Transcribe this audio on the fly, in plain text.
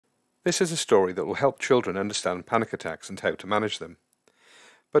This is a story that will help children understand panic attacks and how to manage them.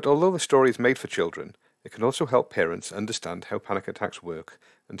 But although the story is made for children, it can also help parents understand how panic attacks work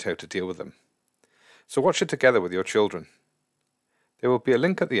and how to deal with them. So watch it together with your children. There will be a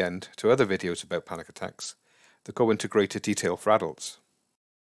link at the end to other videos about panic attacks that go into greater detail for adults.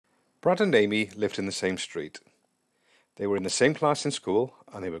 Brad and Amy lived in the same street. They were in the same class in school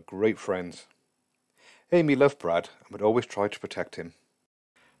and they were great friends. Amy loved Brad and would always try to protect him.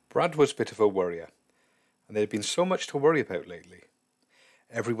 Brad was a bit of a worrier, and there had been so much to worry about lately.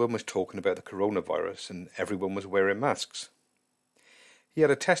 Everyone was talking about the coronavirus and everyone was wearing masks. He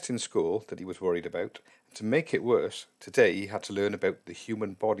had a test in school that he was worried about, and to make it worse, today he had to learn about the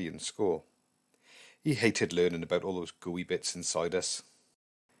human body in school. He hated learning about all those gooey bits inside us.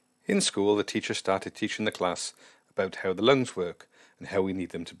 In school, the teacher started teaching the class about how the lungs work and how we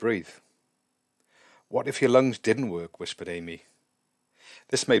need them to breathe. "What if your lungs didn't work?" whispered Amy.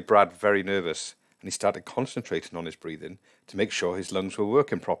 This made Brad very nervous, and he started concentrating on his breathing to make sure his lungs were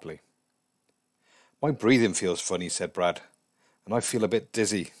working properly. "My breathing feels funny," said Brad, "and I feel a bit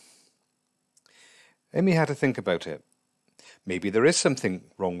dizzy." Amy had to think about it. "Maybe there is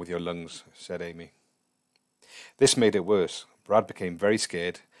something wrong with your lungs," said Amy. This made it worse. Brad became very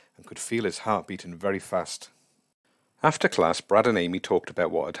scared and could feel his heart beating very fast. After class, Brad and Amy talked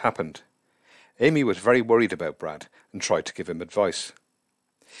about what had happened. Amy was very worried about Brad and tried to give him advice.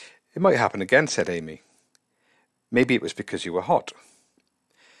 "It might happen again," said Amy. "Maybe it was because you were hot.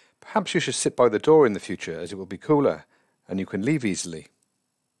 Perhaps you should sit by the door in the future as it will be cooler and you can leave easily.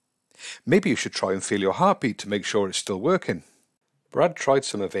 Maybe you should try and feel your heartbeat to make sure it's still working." Brad tried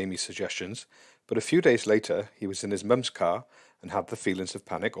some of Amy's suggestions, but a few days later he was in his mum's car and had the feelings of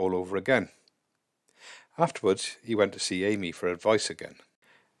panic all over again. Afterwards he went to see Amy for advice again.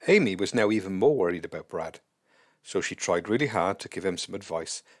 Amy was now even more worried about Brad, so she tried really hard to give him some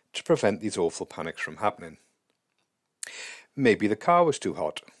advice to prevent these awful panics from happening. "Maybe the car was too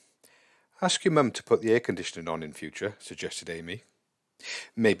hot. Ask your mum to put the air conditioning on in future," suggested Amy.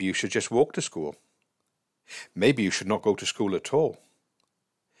 "Maybe you should just walk to school. Maybe you should not go to school at all.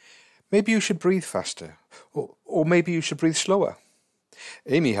 Maybe you should breathe faster, or maybe you should breathe slower."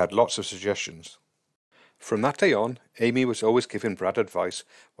 Amy had lots of suggestions. From that day on, Amy was always giving Brad advice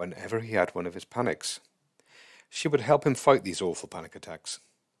whenever he had one of his panics. She would help him fight these awful panic attacks.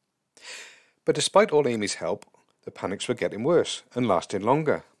 But despite all Amy's help, the panics were getting worse and lasting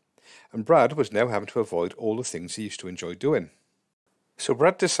longer, and Brad was now having to avoid all the things he used to enjoy doing. So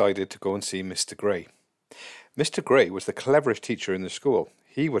Brad decided to go and see Mr. Gray. Mr. Gray was the cleverest teacher in the school.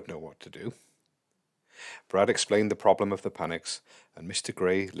 He would know what to do. Brad explained the problem of the panics, and Mr.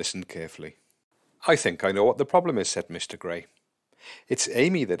 Gray listened carefully. "I think I know what the problem is," said Mr. Gray. "It's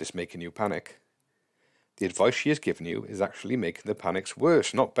Amy that is making you panic. The advice she has given you is actually making the panics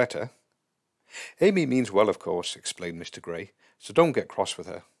worse, not better." "Amy means well, of course," explained Mr. Gray, "so don't get cross with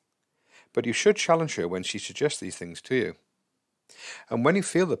her. But you should challenge her when she suggests these things to you. And when you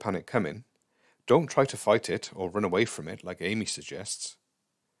feel the panic coming, don't try to fight it or run away from it like Amy suggests.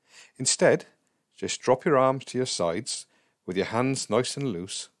 Instead, just drop your arms to your sides with your hands nice and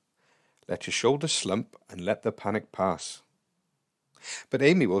loose. Let your shoulders slump and let the panic pass." "But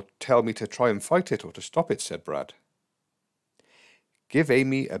Amy will tell me to try and fight it or to stop it," said Brad. "Give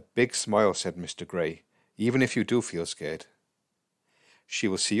Amy a big smile," said Mr. Gray, "even if you do feel scared. She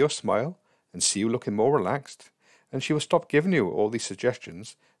will see your smile and see you looking more relaxed, and she will stop giving you all these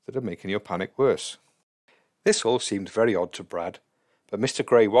suggestions that are making your panic worse." This all seemed very odd to Brad, but Mr.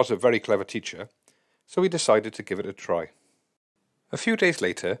 Gray was a very clever teacher, so he decided to give it a try. A few days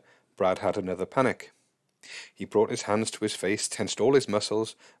later, Brad had another panic. He brought his hands to his face, tensed all his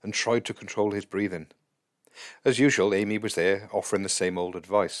muscles, and tried to control his breathing. As usual, Amy was there, offering the same old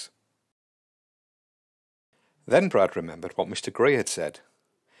advice. Then Brad remembered what Mr. Gray had said.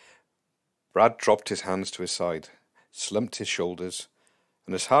 Brad dropped his hands to his side, slumped his shoulders,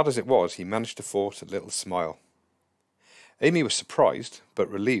 and as hard as it was, he managed to force a little smile. Amy was surprised,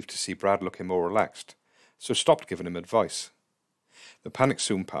 but relieved to see Brad looking more relaxed, so stopped giving him advice. The panic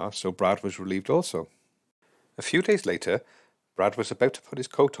soon passed, so Brad was relieved also. A few days later, Brad was about to put his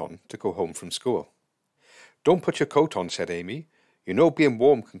coat on to go home from school. "Don't put your coat on," said Amy. "You know being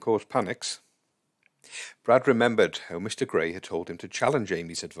warm can cause panics." Brad remembered how Mr. Gray had told him to challenge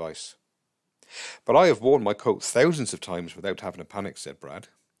Amy's advice. "But I have worn my coat thousands of times without having a panic," said Brad,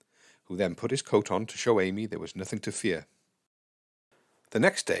 who then put his coat on to show Amy there was nothing to fear. The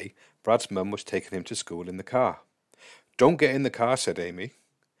next day, Brad's mum was taking him to school in the car. "Don't get in the car," said Amy.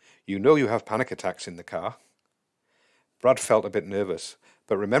 "You know you have panic attacks in the car." Brad felt a bit nervous,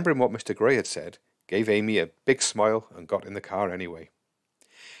 but remembering what Mr. Gray had said, gave Amy a big smile and got in the car anyway.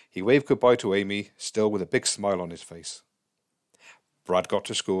 He waved goodbye to Amy, still with a big smile on his face. Brad got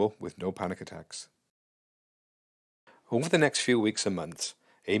to school with no panic attacks. Over the next few weeks and months,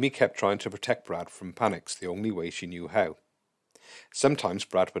 Amy kept trying to protect Brad from panics the only way she knew how. Sometimes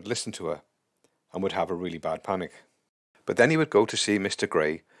Brad would listen to her and would have a really bad panic. But then he would go to see Mr.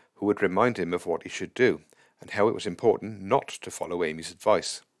 Gray, who would remind him of what he should do and how it was important not to follow Amy's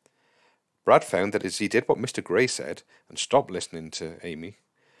advice. Brad found that as he did what Mr. Gray said and stopped listening to Amy,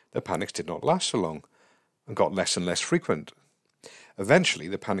 the panics did not last so long and got less and less frequent. Eventually,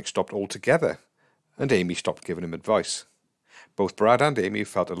 the panic stopped altogether and Amy stopped giving him advice. Both Brad and Amy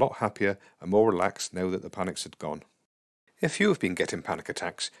felt a lot happier and more relaxed now that the panics had gone. If you have been getting panic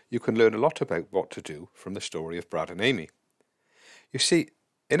attacks, you can learn a lot about what to do from the story of Brad and Amy. You see,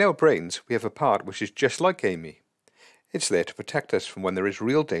 in our brains we have a part which is just like Amy. It's there to protect us from when there is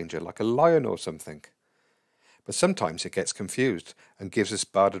real danger, like a lion or something. But sometimes it gets confused and gives us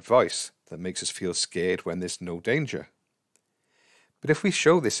bad advice that makes us feel scared when there's no danger. But if we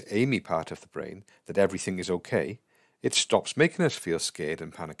show this Amy part of the brain that everything is okay, it stops making us feel scared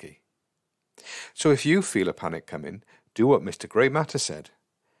and panicky. So if you feel a panic coming, do what Mr. Grey Matter said.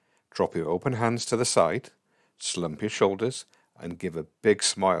 Drop your open hands to the side, slump your shoulders, and give a big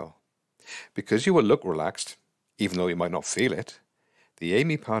smile. Because you will look relaxed, even though you might not feel it, the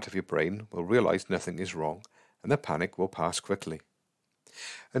Amy part of your brain will realize nothing is wrong and the panic will pass quickly.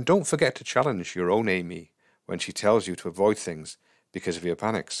 And don't forget to challenge your own Amy when she tells you to avoid things because of your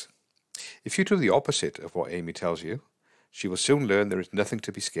panics. If you do the opposite of what Amy tells you, she will soon learn there is nothing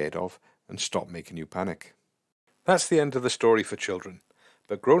to be scared of and stop making you panic. That's the end of the story for children,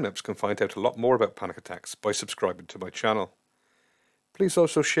 but grown-ups can find out a lot more about panic attacks by subscribing to my channel. Please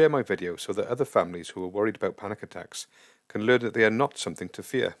also share my video so that other families who are worried about panic attacks can learn that they are not something to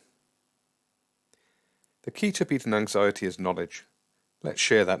fear. The key to beating anxiety is knowledge. Let's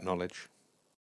share that knowledge.